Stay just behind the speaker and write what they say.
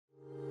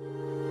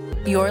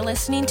You're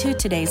listening to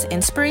today's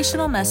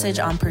inspirational message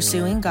on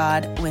pursuing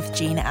God with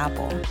Gene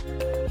Apple.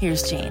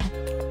 Here's Gene.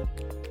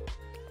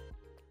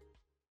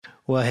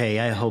 Well, hey,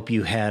 I hope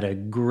you had a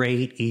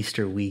great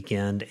Easter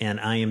weekend, and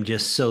I am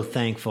just so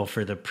thankful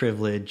for the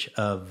privilege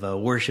of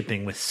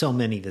worshiping with so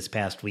many this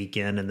past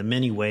weekend and the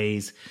many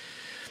ways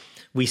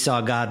we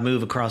saw God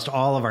move across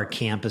all of our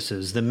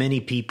campuses, the many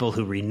people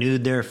who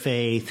renewed their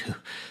faith, who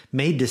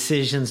made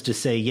decisions to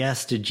say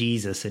yes to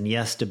Jesus and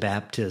yes to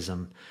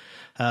baptism.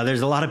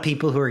 There's a lot of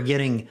people who are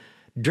getting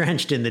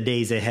drenched in the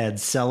days ahead,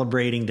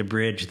 celebrating the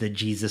bridge that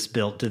Jesus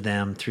built to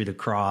them through the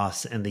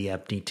cross and the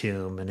empty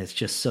tomb, and it's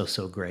just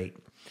so great.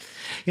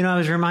 You know, I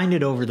was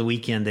reminded over the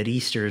weekend that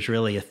Easter is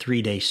really a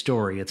 3-day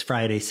story. It's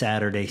Friday,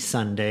 Saturday,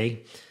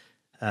 Sunday.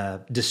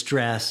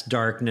 Distress,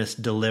 darkness,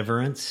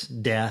 deliverance,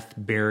 death,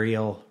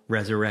 burial,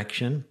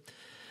 resurrection.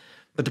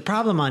 But the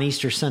problem on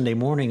Easter Sunday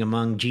morning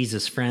among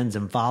Jesus' friends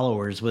and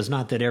followers was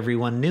not that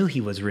everyone knew he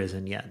was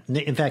risen yet.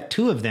 In fact,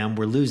 2 of them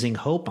were losing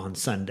hope on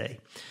Sunday.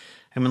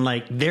 I mean,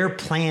 like their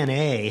plan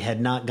A had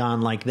not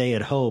gone like they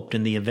had hoped,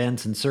 and the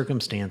events and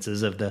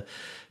circumstances of the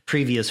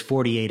previous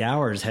 48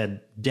 hours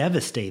had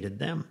devastated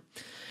them.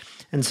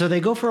 And so they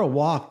go for a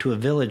walk to a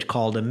village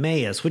called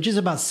Emmaus, which is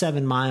about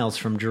 7 miles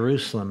from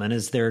Jerusalem. And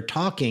as they're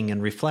talking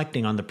and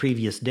reflecting on the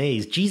previous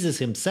days, Jesus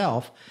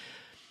himself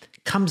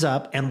comes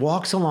up and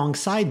walks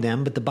alongside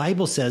them, but the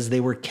Bible says they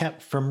were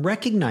kept from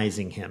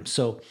recognizing him.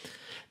 So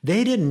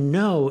they didn't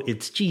know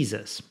it's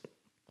Jesus.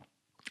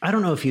 I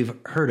don't know if you've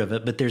heard of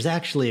it, but there's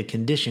actually a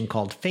condition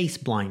called face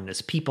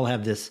blindness. People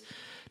have this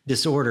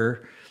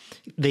disorder.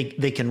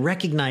 They can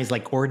recognize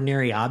like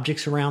ordinary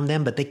objects around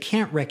them, but they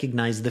can't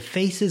recognize the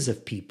faces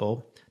of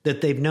people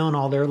that they've known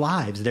all their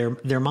lives,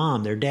 their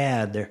mom, their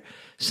dad, their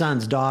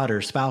sons,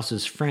 daughters,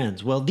 spouses,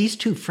 friends. Well, these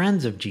 2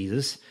 friends of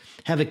Jesus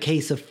have a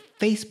case of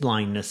face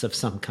blindness of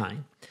some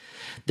kind.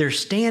 They're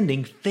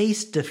standing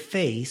face to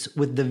face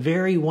with the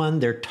very one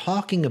they're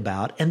talking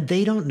about, and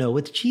they don't know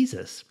it's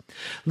Jesus.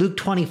 Luke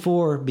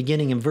 24,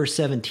 beginning in verse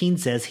 17,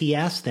 says, he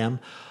asked them,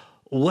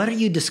 "What are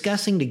you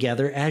discussing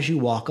together as you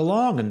walk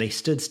along?" And they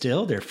stood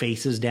still, their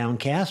faces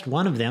downcast.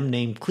 One of them,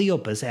 named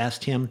Cleopas,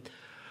 asked him,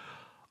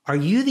 "Are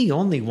you the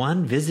only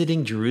one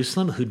visiting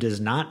Jerusalem who does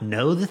not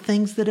know the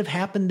things that have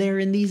happened there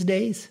in these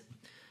days?"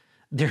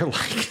 They're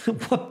like,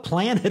 "What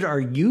planet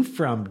are you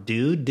from,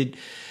 dude?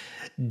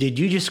 Did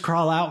you just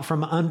crawl out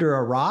from under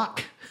a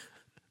rock?"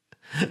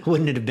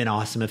 Wouldn't it have been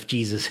awesome if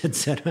Jesus had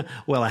said,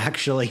 "Well,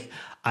 actually,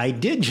 I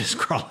did just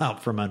crawl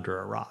out from under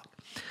a rock."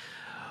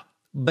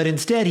 But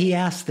instead, he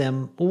asked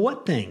them,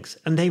 "What things?"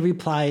 And they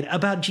replied,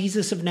 "About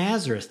Jesus of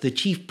Nazareth. The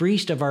chief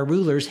priest of our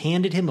rulers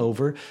handed him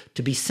over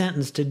to be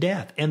sentenced to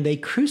death, and they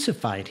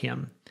crucified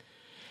him."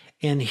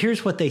 And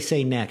here's what they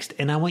say next,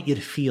 and I want you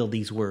to feel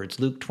these words.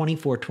 Luke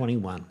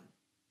 24:21.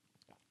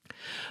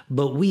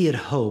 "But we had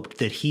hoped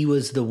that he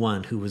was the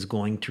one who was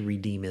going to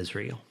redeem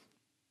Israel."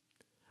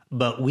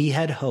 But we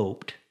had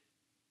hoped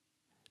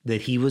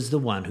that he was the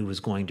one who was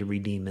going to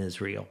redeem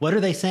Israel. What are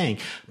they saying?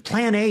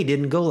 Plan A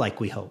didn't go like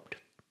we hoped.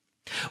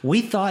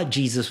 We thought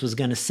Jesus was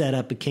going to set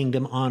up a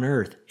kingdom on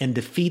earth and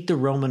defeat the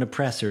Roman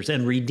oppressors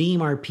and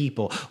redeem our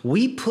people.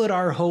 We put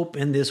our hope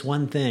in this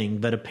one thing,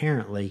 but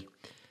apparently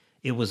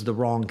it was the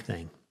wrong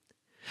thing.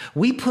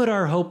 We put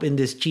our hope in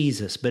this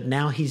Jesus, but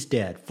now he's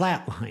dead,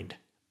 flatlined,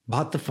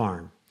 bought the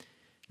farm,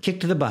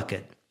 kicked the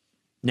bucket.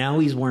 Now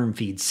he's worm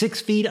feed, 6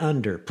 feet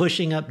under,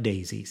 pushing up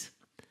daisies.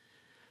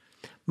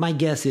 My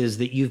guess is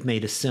that you've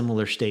made a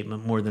similar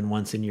statement more than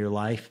once in your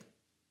life.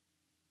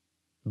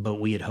 But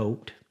we had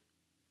hoped.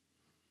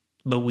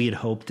 But we had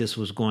hoped this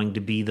was going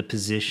to be the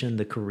position,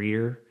 the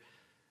career,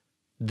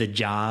 the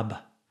job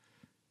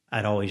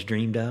I'd always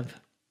dreamed of.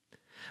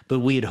 But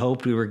we had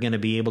hoped we were going to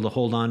be able to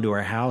hold on to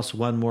our house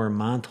one more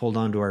month, hold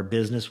on to our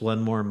business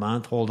one more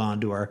month, hold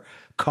on to our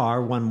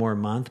car one more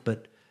month.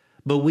 But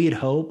we had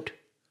hoped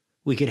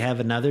we could have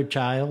another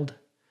child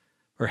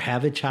or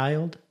have a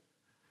child.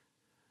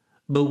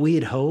 But we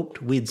had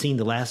hoped we had seen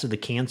the last of the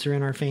cancer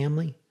in our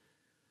family.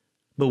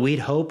 But we'd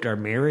hoped our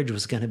marriage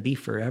was going to be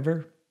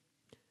forever.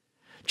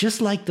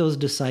 Just like those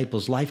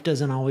disciples, life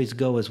doesn't always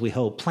go as we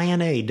hope.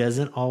 Plan A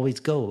doesn't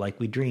always go like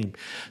we dreamed.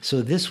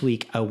 So this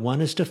week, I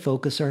want us to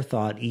focus our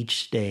thought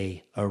each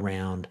day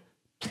around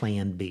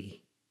Plan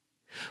B.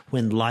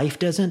 When life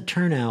doesn't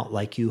turn out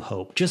like you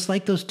hope, just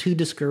like those 2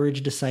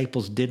 discouraged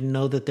disciples didn't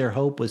know that their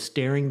hope was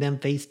staring them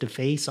face to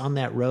face on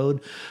that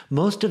road,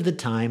 most of the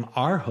time,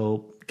 our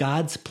hope,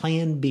 God's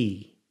Plan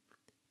B,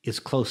 is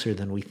closer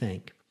than we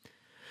think.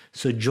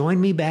 So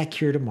join me back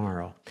here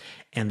tomorrow,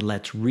 and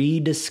let's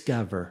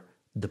rediscover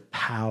the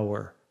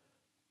power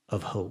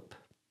of hope.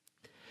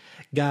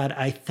 God,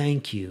 I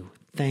thank you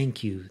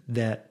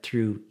that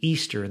through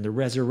Easter and the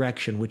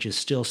resurrection, which is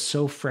still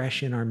so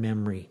fresh in our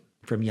memory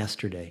from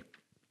yesterday,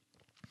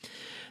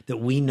 that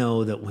we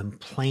know that when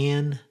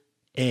plan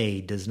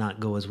A does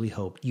not go as we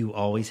hope, you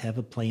always have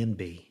a plan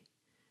B.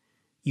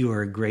 You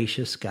are a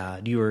gracious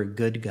God. You are a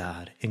good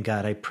God. And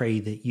God, I pray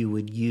that you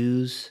would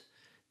use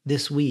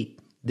this week,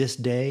 this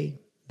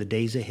day, the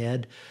days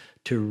ahead,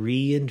 to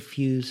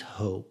reinfuse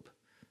hope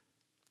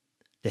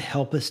to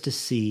help us to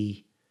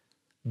see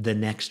the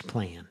next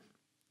plan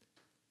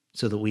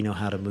so that we know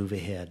how to move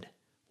ahead.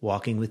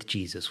 Walking with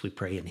Jesus, we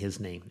pray in his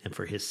name and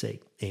for his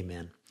sake.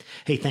 Amen.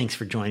 Hey, thanks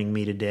for joining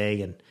me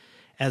today. And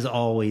as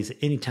always,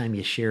 anytime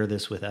you share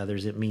this with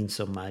others, it means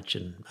so much.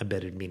 And I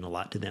bet it'd mean a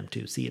lot to them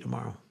too. See you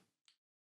tomorrow.